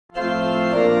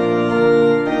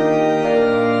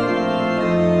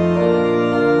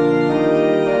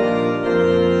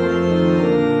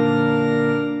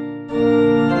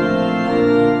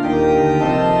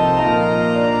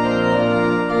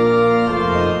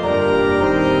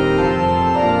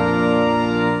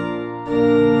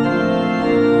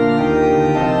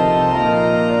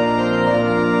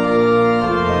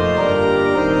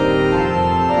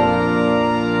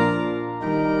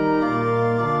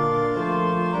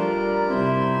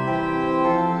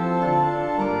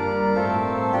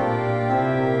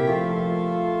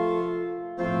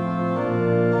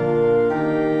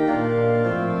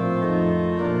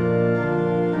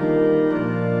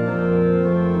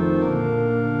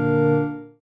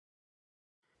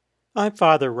I'm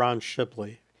Father Ron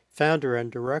Shibley, founder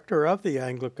and director of the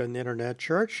Anglican Internet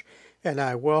Church, and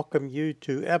I welcome you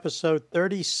to episode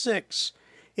 36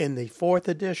 in the fourth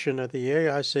edition of the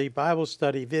AIC Bible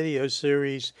Study video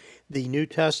series, The New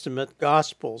Testament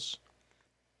Gospels.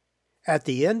 At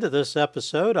the end of this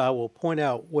episode, I will point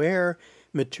out where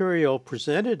material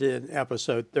presented in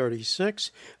episode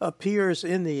 36 appears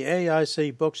in the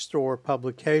AIC bookstore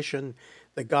publication,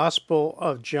 The Gospel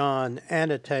of John,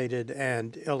 Annotated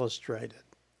and Illustrated.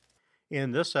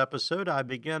 In this episode, I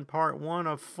begin part 1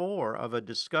 of 4 of a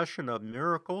discussion of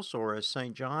miracles, or as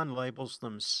St. John labels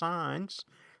them, signs,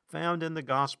 found in the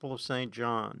Gospel of St.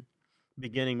 John,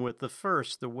 beginning with the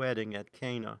first, the wedding at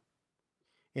Cana.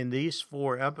 In these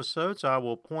 4 episodes, I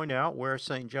will point out where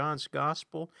St. John's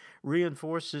Gospel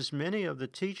reinforces many of the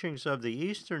teachings of the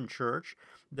Eastern Church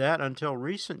that, until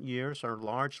recent years, are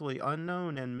largely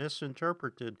unknown and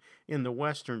misinterpreted in the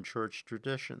Western Church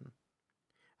tradition.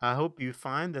 I hope you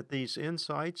find that these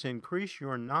insights increase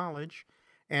your knowledge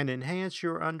and enhance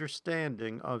your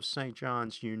understanding of St.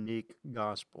 John's unique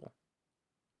Gospel.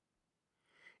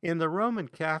 In the Roman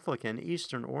Catholic and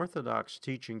Eastern Orthodox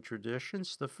teaching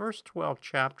traditions, the first 12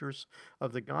 chapters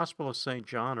of the Gospel of St.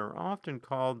 John are often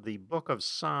called the Book of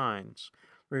Signs,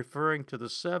 referring to the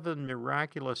 7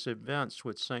 miraculous events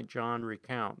which St. John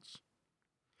recounts.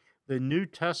 The New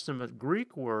Testament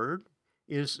Greek word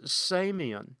is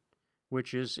semeion,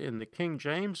 which is in the King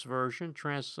James Version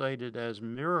translated as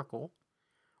miracle,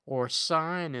 or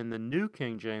sign in the New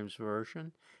King James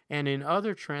Version, and in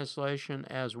other translation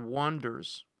as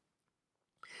wonders.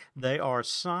 They are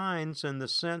signs in the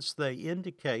sense they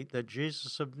indicate that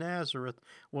Jesus of Nazareth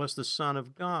was the Son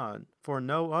of God, for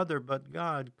no other but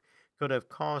God could have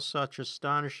caused such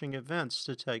astonishing events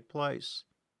to take place.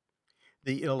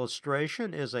 The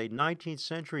illustration is a 19th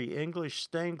century English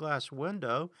stained glass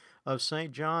window of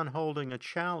St. John holding a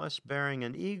chalice bearing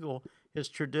an eagle, his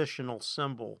traditional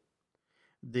symbol.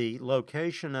 The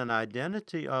location and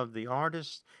identity of the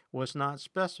artist was not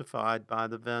specified by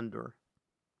the vendor.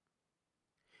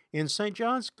 In St.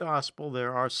 John's Gospel,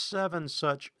 there are 7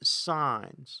 such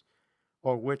signs,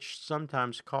 or which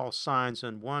sometimes call signs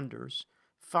and wonders,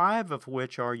 5 of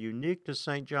which are unique to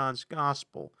St. John's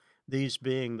Gospel, these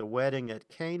being the wedding at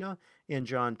Cana in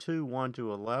John 2,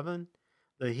 1-11,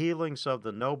 the healings of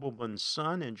the nobleman's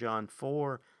son in John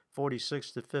 4,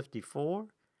 46-54,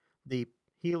 the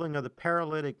healing of the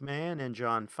paralytic man in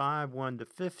John 5,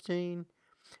 1-15,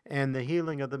 and the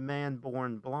healing of the man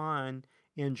born blind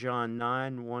in John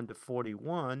 9,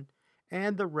 1-41,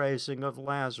 and the raising of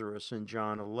Lazarus in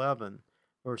John 11,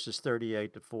 verses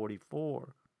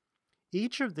 38-44.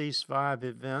 Each of these 5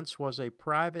 events was a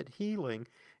private healing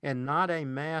and not a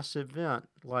mass event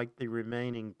like the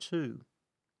remaining 2.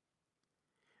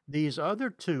 These other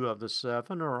 2 of the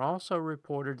 7 are also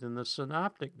reported in the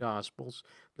Synoptic Gospels,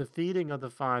 the feeding of the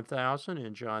 5,000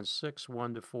 in John 6,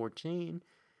 1-14,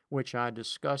 which I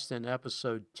discussed in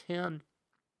episode 10,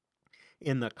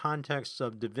 in the context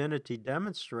of divinity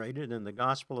demonstrated in the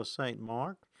Gospel of St.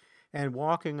 Mark, and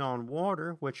walking on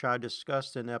water, which I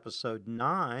discussed in episode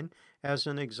 9 as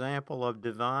an example of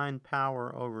divine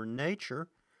power over nature,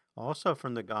 also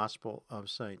from the Gospel of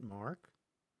St. Mark.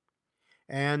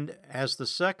 And as the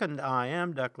second I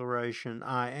am declaration,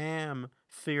 I am,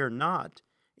 fear not,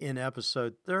 in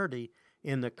episode 30,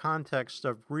 in the context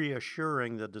of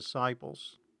reassuring the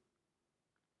disciples.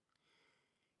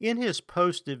 In his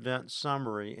post-event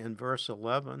summary in verse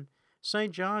 11,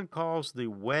 St. John calls the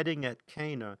wedding at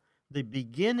Cana the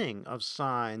beginning of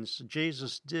signs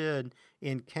Jesus did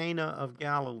in Cana of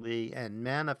Galilee and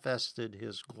manifested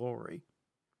his glory.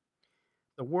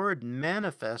 The word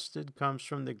manifested comes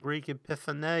from the Greek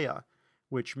epiphaneia,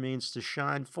 which means to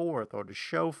shine forth or to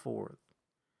show forth.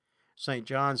 St.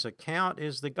 John's account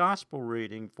is the gospel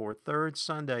reading for third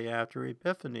Sunday after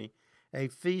Epiphany, a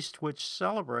feast which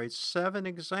celebrates 7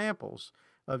 examples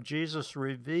of Jesus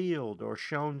revealed or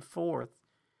shown forth,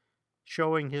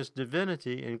 showing his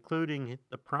divinity, including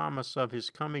the promise of his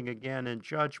coming again in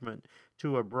judgment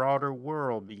to a broader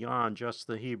world beyond just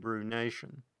the Hebrew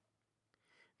nation.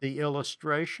 The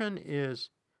illustration is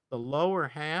the lower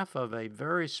half of a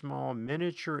very small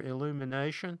miniature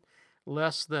illumination,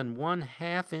 less than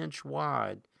 1/2 inch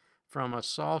wide, from a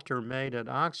psalter made at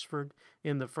Oxford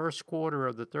in the first quarter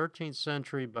of the 13th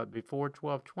century, but before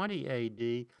 1220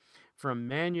 AD, from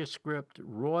manuscript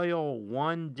Royal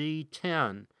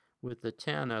 1D10, with the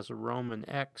 10 as a Roman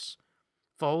X,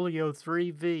 folio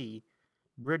 3V,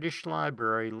 British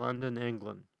Library, London,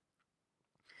 England.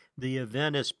 The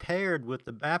event is paired with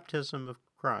the baptism of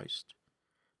Christ.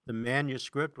 The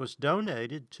manuscript was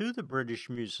donated to the British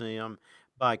Museum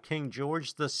by King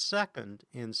George II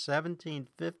in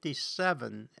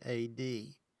 1757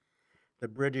 A.D. The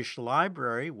British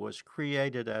Library was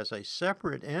created as a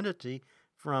separate entity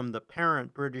from the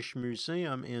parent British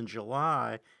Museum in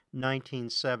July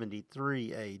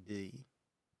 1973 A.D.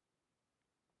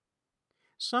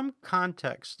 Some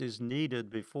context is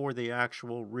needed before the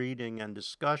actual reading and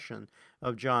discussion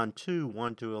of John 2,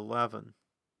 1-11.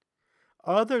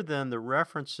 Other than the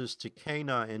references to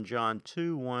Cana in John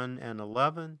 2, 1 and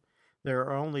 11, there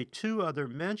are only two other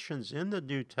mentions in the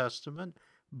New Testament,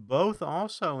 both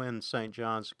also in St.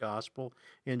 John's Gospel,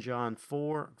 in John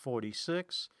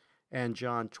 4:46 and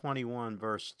John 21,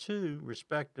 verse 2,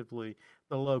 respectively,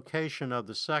 the location of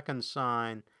the second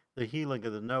sign, the healing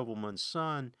of the nobleman's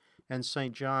son, and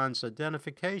St. John's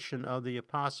identification of the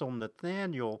apostle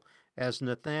Nathanael as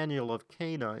Nathanael of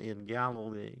Cana in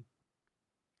Galilee.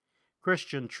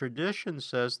 Christian tradition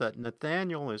says that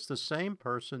Nathanael is the same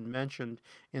person mentioned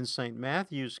in St.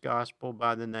 Matthew's Gospel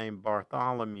by the name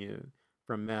Bartholomew,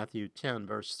 from Matthew 10,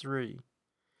 verse 3.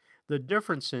 The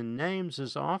difference in names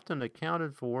is often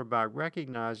accounted for by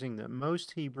recognizing that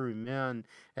most Hebrew men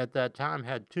at that time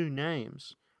had two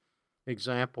names.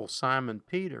 Example, Simon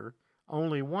Peter,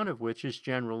 only one of which is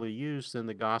generally used in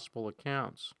the Gospel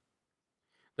accounts.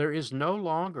 There is no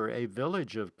longer a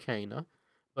village of Cana,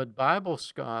 but Bible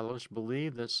scholars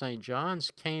believe that St.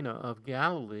 John's Cana of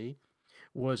Galilee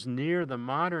was near the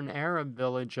modern Arab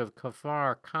village of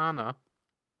Kfar Kana,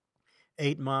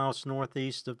 8 miles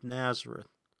northeast of Nazareth.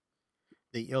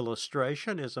 The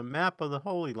illustration is a map of the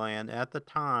Holy Land at the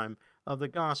time of the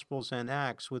Gospels and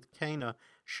Acts, with Cana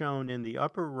shown in the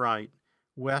upper right,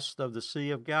 west of the Sea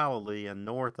of Galilee and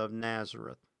north of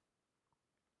Nazareth.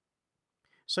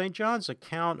 St. John's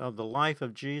account of the life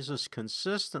of Jesus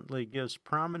consistently gives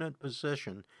prominent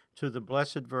position to the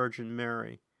Blessed Virgin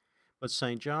Mary, but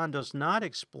St. John does not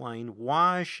explain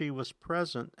why she was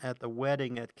present at the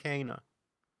wedding at Cana.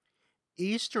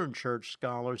 Eastern Church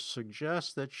scholars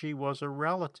suggest that she was a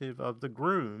relative of the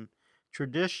groom,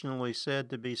 traditionally said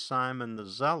to be Simon the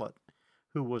Zealot,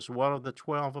 who was one of the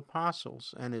 12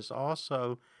 apostles and is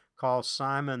also called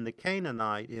Simon the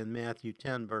Canaanite in Matthew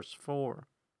 10, verse 4.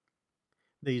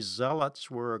 These zealots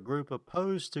were a group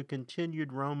opposed to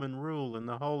continued Roman rule in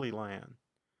the Holy Land.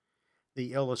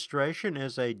 The illustration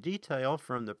is a detail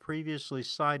from the previously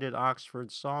cited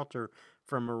Oxford Psalter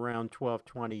from around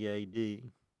 1220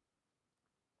 A.D.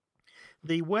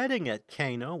 The wedding at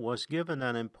Cana was given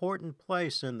an important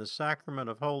place in the sacrament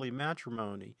of holy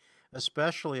matrimony,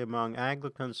 especially among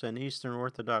Anglicans and Eastern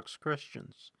Orthodox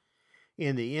Christians.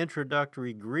 In the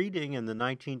introductory greeting in the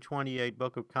 1928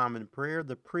 Book of Common Prayer,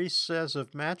 the priest says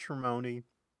of matrimony,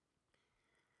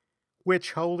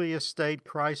 "Which holy estate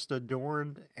Christ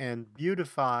adorned and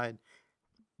beautified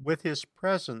with his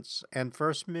presence and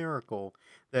first miracle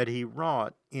that he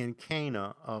wrought in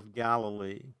Cana of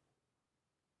Galilee."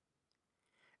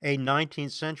 A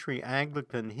 19th century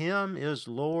Anglican hymn is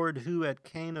 "Lord, Who at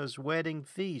Cana's Wedding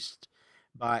Feast"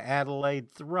 by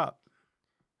Adelaide Thrupp,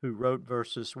 who wrote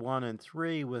verses 1 and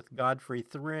 3, with Godfrey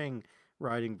Thring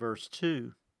writing verse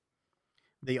 2.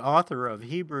 The author of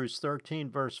Hebrews 13,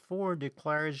 verse 4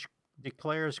 declares,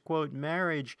 quote,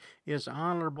 "Marriage is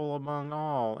honorable among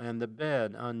all, and the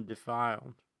bed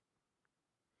undefiled."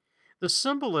 The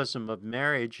symbolism of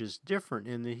marriage is different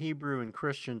in the Hebrew and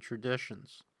Christian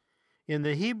traditions. In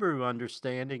the Hebrew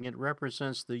understanding, it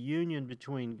represents the union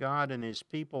between God and his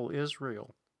people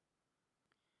Israel.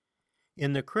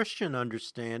 In the Christian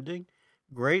understanding,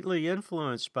 greatly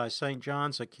influenced by St.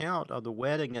 John's account of the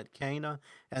wedding at Cana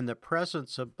and the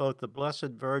presence of both the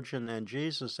Blessed Virgin and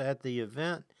Jesus at the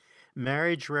event,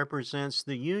 marriage represents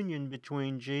the union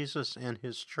between Jesus and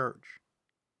his church.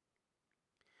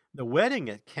 The wedding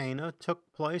at Cana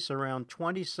took place around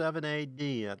 27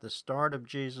 A.D. at the start of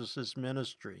Jesus'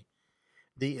 ministry.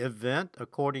 The event,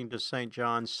 according to St.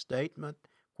 John's statement,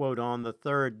 quote, "on the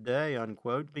third day,"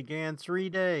 unquote, began 3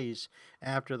 days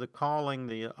after the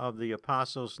calling of the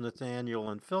apostles Nathanael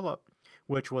and Philip,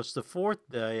 which was the 4th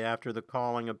day after the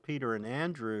calling of Peter and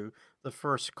Andrew, the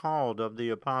first called of the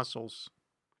apostles.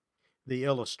 The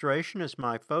illustration is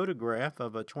my photograph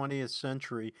of a 20th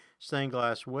century stained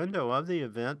glass window of the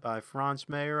event by Franz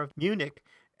Mayer of Munich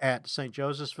at St.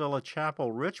 Joseph's Villa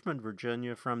Chapel, Richmond,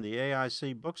 Virginia, from the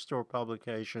AIC bookstore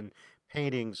publication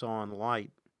Paintings on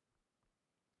Light.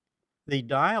 The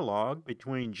dialogue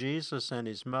between Jesus and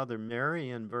his mother Mary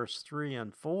in verse 3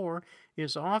 and 4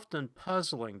 is often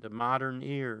puzzling to modern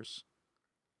ears.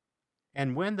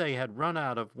 "And when they had run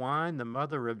out of wine, the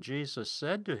mother of Jesus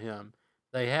said to him,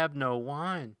 'They have no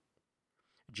wine.'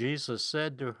 Jesus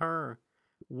said to her,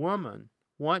 'Woman,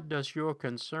 what does your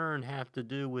concern have to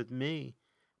do with me?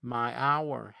 my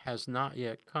hour has not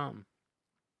yet come.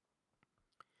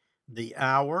 The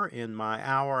hour in my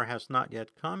hour has not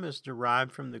yet come is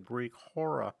derived from the Greek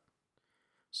hora.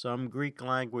 Some Greek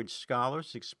language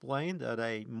scholars explain that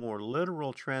a more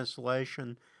literal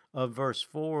translation of verse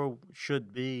 4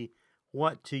 should be,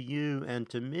 "What to you and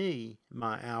to me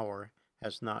my hour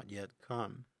has not yet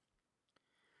come."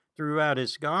 Throughout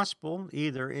his gospel,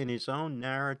 either in his own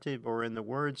narrative or in the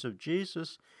words of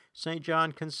Jesus, St.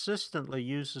 John consistently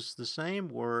uses the same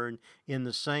word in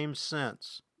the same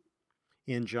sense.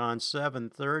 In John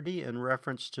 7:30, in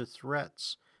reference to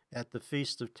threats at the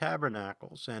Feast of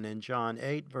Tabernacles, and in John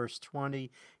 8, verse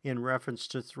 20, in reference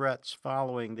to threats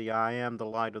following the "I am the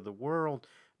light of the world"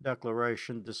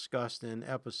 declaration discussed in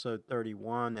episode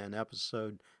 31 and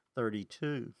episode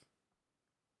 32.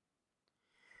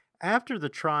 After the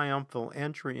triumphal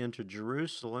entry into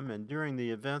Jerusalem and during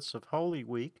the events of Holy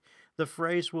Week, the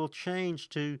phrase will change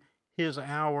to "His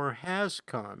hour has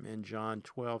come" in John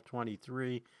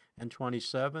 12:23 and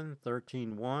 27,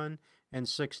 13:1, and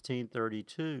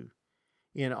 16:32.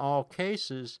 In all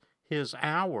cases, his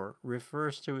hour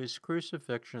refers to his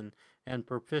crucifixion and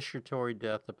propitiatory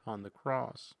death upon the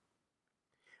cross.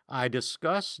 I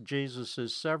discussed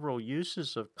Jesus' several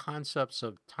uses of concepts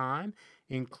of time,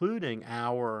 including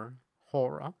hour,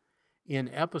 hora, in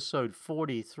episode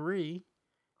 43,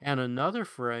 and another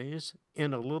phrase,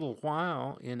 "in a little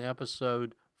while," in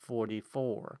episode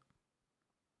 44.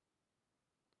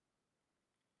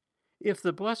 If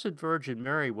the Blessed Virgin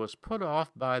Mary was put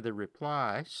off by the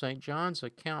reply, St. John's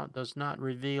account does not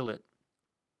reveal it.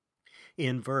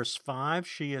 In verse 5,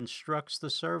 she instructs the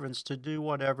servants to do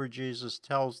whatever Jesus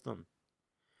tells them.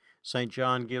 St.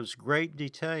 John gives great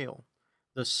detail,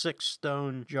 the 6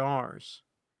 stone jars.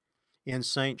 In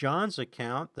St. John's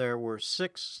account, there were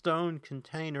 6 stone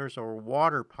containers or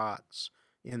water pots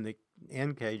in the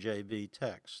NKJV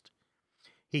text.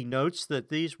 He notes that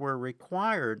these were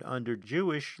required under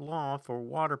Jewish law for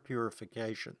water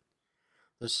purification.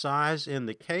 The size in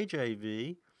the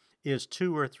KJV is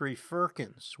 2 or 3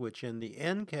 firkins, which in the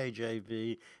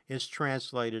NKJV is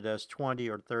translated as 20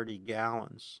 or 30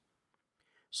 gallons.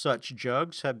 Such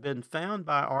jugs have been found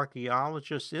by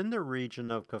archaeologists in the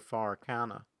region of Kfar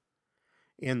Kana.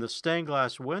 In the stained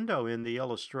glass window in the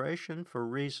illustration, for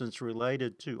reasons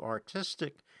related to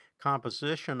artistic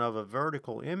composition of a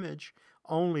vertical image,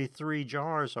 only 3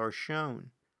 jars are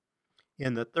shown.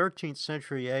 In the 13th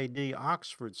century AD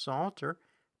Oxford Psalter,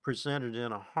 presented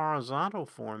in a horizontal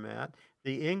format,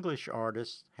 the English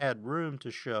artists had room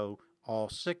to show all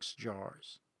 6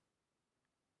 jars.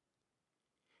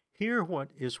 Here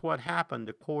what happened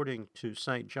according to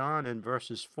St. John in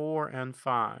verses 4 and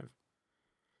 5.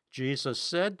 Jesus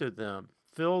said to them,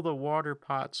 "Fill the water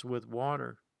pots with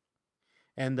water."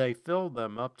 And they filled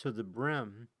them up to the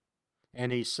brim.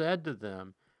 And he said to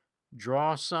them,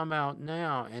 "Draw some out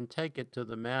now and take it to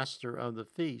the master of the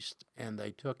feast." And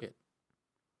they took it.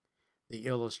 The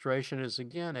illustration is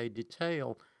again a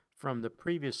detail from the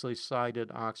previously cited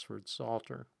Oxford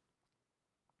Psalter.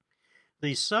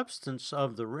 The substance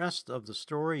of the rest of the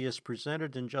story is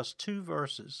presented in just 2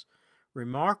 verses,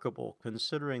 remarkable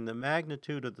considering the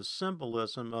magnitude of the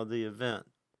symbolism of the event.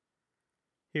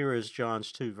 Here is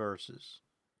John's 2 verses.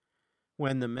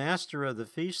 When the master of the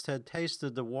feast had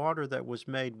tasted the water that was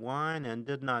made wine and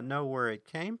did not know where it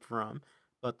came from,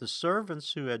 but the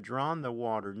servants who had drawn the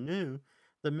water knew,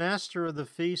 the master of the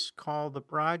feast called the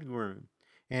bridegroom,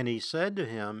 and he said to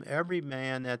him, "Every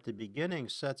man at the beginning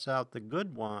sets out the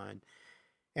good wine,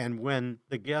 and when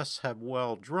the guests have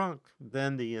well drunk,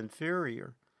 then the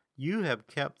inferior. You have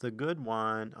kept the good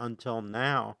wine until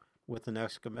now," with an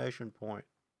exclamation point.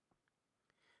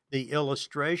 The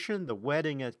illustration, the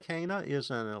wedding at Cana, is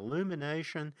an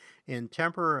illumination in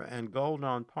tempera and gold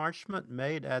on parchment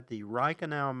made at the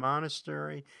Reichenau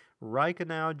Monastery,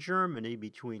 Reichenau, Germany,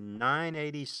 between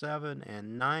 987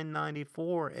 and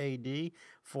 994 AD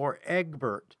for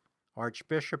Egbert,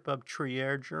 Archbishop of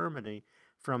Trier, Germany,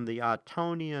 from the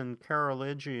Ottonian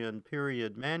Carolingian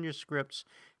period manuscripts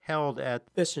held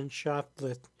at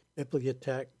Wissenschaftliche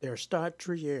Bibliothek der Stadt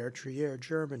Trier, Trier,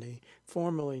 Germany,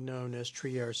 formerly known as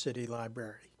Trier City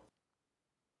Library.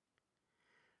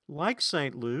 Like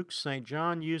St. Luke, St.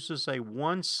 John uses a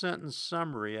 1-sentence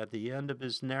summary at the end of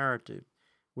his narrative,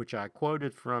 which I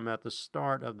quoted from at the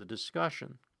start of the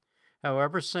discussion.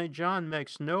 However, St. John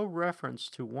makes no reference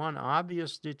to one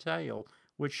obvious detail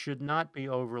which should not be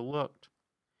overlooked.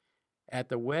 At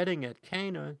the wedding at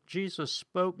Cana, Jesus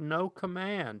spoke no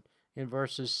command in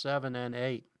verses 7 and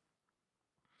 8.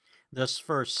 This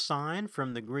first sign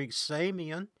from the Greek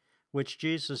Samian, which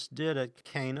Jesus did at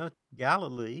Cana,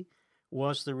 Galilee,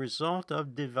 was the result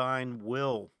of divine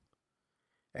will.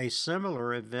 A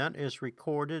similar event is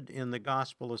recorded in the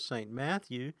Gospel of St.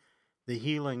 Matthew, the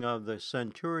healing of the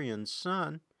centurion's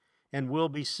son, and will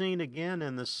be seen again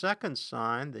in the second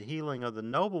sign, the healing of the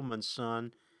nobleman's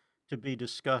son, to be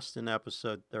discussed in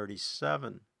episode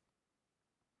 37.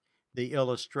 The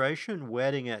illustration,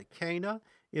 Wedding at Cana,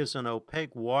 is an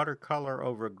opaque watercolor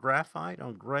over graphite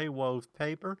on gray wove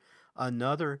paper,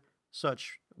 another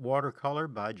such watercolor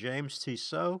by James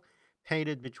Tissot,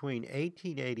 painted between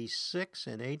 1886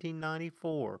 and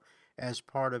 1894 as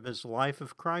part of his Life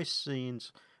of Christ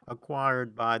scenes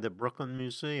acquired by the Brooklyn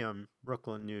Museum,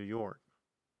 Brooklyn, New York.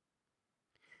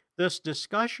 This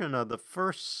discussion of the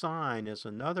first sign is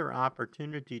another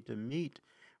opportunity to meet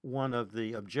one of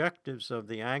the objectives of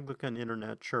the Anglican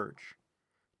Internet Church,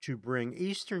 to bring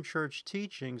Eastern Church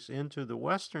teachings into the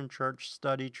Western Church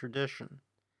study tradition.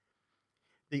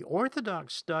 The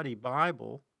Orthodox Study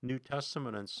Bible, New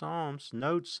Testament and Psalms,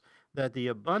 notes that the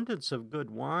abundance of good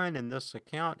wine in this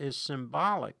account is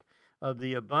symbolic of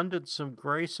the abundance of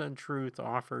grace and truth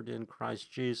offered in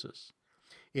Christ Jesus.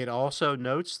 It also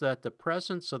notes that the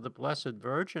presence of the Blessed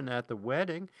Virgin at the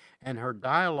wedding and her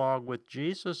dialogue with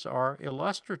Jesus are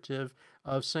illustrative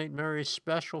of St. Mary's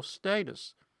special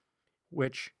status,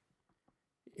 which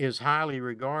is highly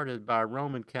regarded by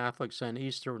Roman Catholics and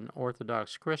Eastern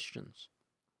Orthodox Christians,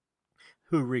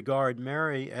 who regard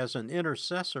Mary as an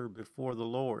intercessor before the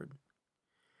Lord.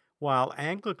 While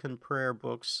Anglican prayer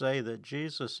books say that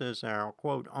Jesus is our,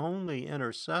 quote, only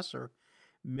intercessor,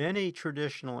 many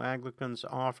traditional Anglicans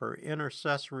offer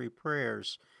intercessory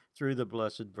prayers through the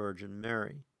Blessed Virgin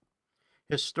Mary.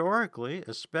 Historically,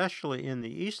 especially in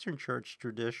the Eastern Church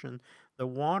tradition, the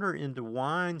water into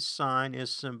wine sign is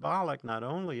symbolic not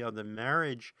only of the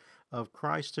marriage of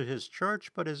Christ to his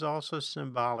church, but is also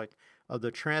symbolic of the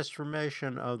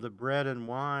transformation of the bread and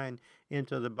wine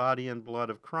into the body and blood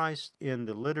of Christ in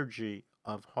the liturgy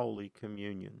of Holy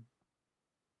Communion.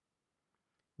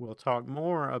 We'll talk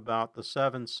more about the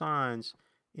 7 signs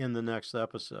in the next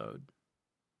episode.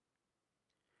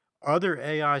 Other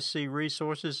AIC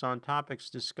resources on topics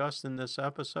discussed in this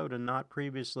episode and not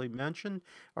previously mentioned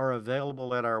are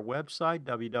available at our website,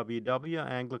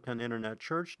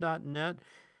 www.anglicaninternetchurch.net,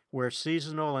 where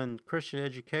seasonal and Christian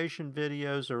education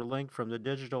videos are linked from the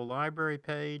digital library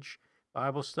page,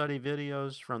 Bible study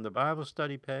videos from the Bible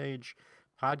study page,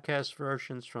 podcast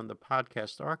versions from the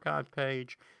podcast archive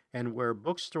page, and where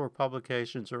bookstore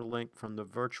publications are linked from the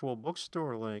virtual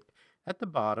bookstore link at the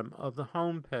bottom of the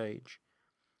home page.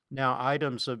 Now,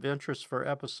 items of interest for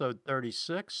episode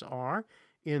 36 are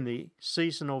in the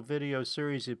seasonal video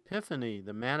series Epiphany,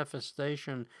 the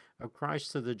manifestation of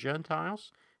Christ to the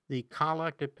Gentiles. The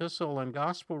collect epistle and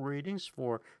gospel readings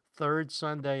for third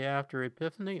Sunday after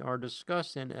Epiphany are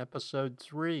discussed in episode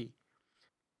 3.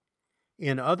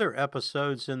 In other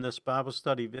episodes in this Bible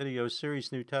study video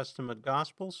series, New Testament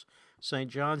Gospels,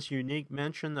 St. John's unique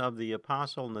mention of the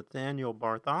Apostle Nathaniel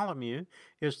Bartholomew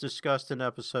is discussed in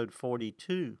episode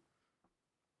 42.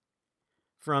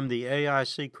 From the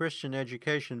AIC Christian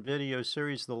Education video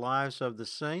series, The Lives of the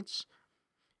Saints,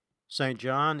 St.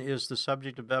 John is the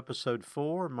subject of episode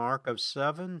 4, Mark of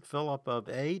 7, Philip of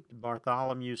 8,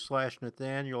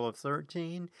 Bartholomew/Nathaniel of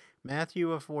 13,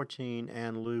 Matthew of 14,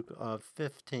 and Luke of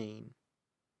 15.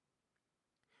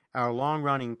 Our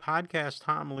long-running podcast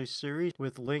homily series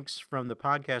with links from the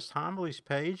podcast homilies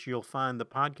page. You'll find the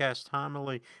podcast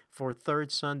homily for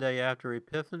third Sunday after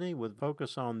Epiphany with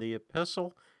focus on the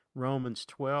epistle, Romans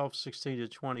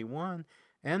 12:16-21,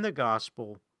 and the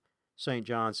gospel, St.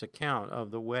 John's account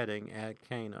of the wedding at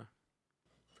Cana.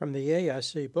 From the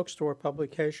AIC bookstore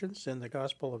publications in the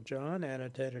Gospel of John,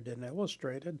 annotated and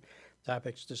illustrated,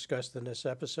 topics discussed in this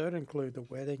episode include the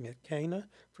wedding at Cana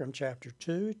from chapter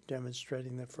 2,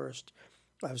 demonstrating the first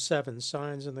of 7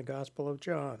 signs in the Gospel of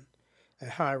John.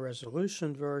 A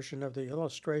high-resolution version of the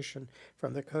illustration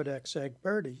from the Codex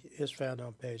Egberti is found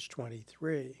on page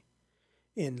 23.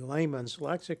 In Layman's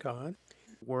Lexicon,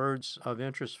 words of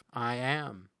interest: I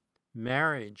am,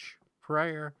 marriage,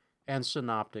 prayer, and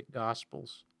synoptic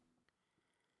gospels.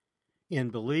 In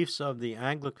Beliefs of the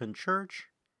Anglican Church,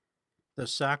 the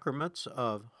sacraments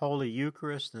of Holy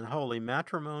Eucharist and Holy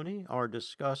Matrimony are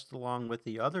discussed along with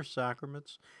the other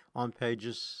sacraments on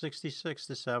pages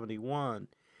 66-71.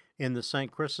 In the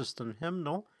St. Chrysostom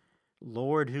hymnal,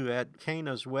 Lord Who at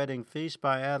Cana's Wedding Feast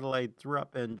by Adelaide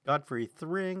Thrupp and Godfrey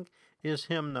Thring is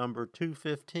hymn number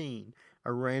 215,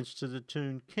 arranged to the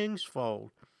tune King's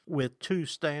Fold, with 2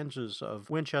 stanzas of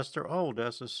Winchester Old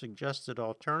as a suggested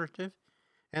alternative,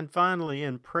 And finally,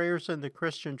 in Prayers in the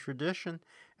Christian Tradition,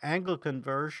 Anglican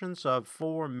versions of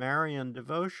 4 Marian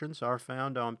devotions are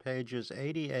found on pages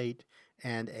 88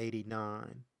 and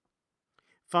 89.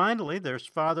 Finally, there's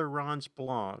Father Ron's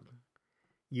blog,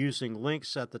 using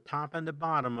links at the top and the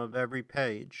bottom of every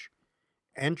page.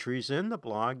 Entries in the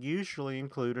blog usually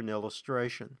include an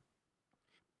illustration.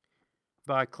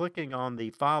 By clicking on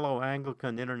the Follow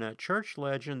Anglican Internet Church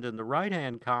legend in the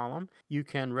right-hand column, you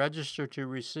can register to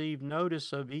receive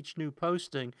notice of each new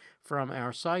posting from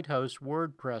our site host,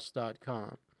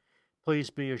 WordPress.com. Please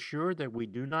be assured that we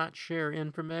do not share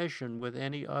information with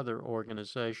any other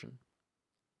organization.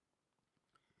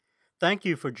 Thank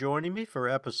you for joining me for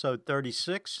episode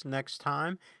 36. Next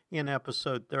time, in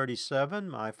episode 37,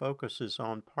 my focus is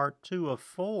on part 2 of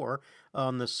 4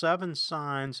 on the 7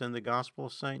 signs in the Gospel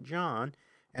of St. John,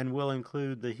 and will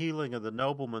include the healing of the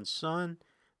nobleman's son,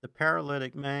 the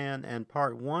paralytic man, and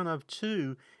part 1 of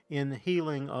 2 in the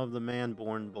healing of the man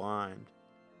born blind.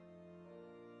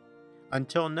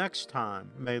 Until next time,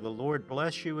 may the Lord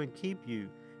bless you and keep you.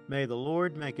 May the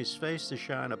Lord make his face to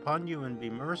shine upon you and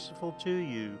be merciful to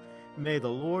you. May the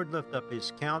Lord lift up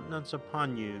his countenance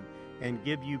upon you and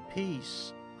give you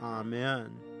peace. Amen.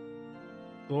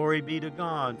 Glory be to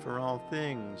God for all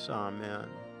things. Amen.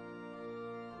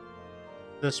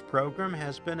 This program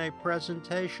has been a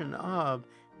presentation of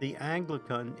the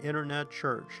Anglican Internet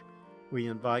Church. We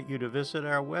invite you to visit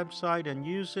our website and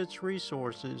use its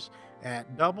resources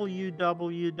at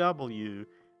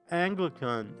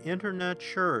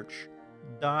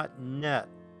www.anglicaninternetchurch.net.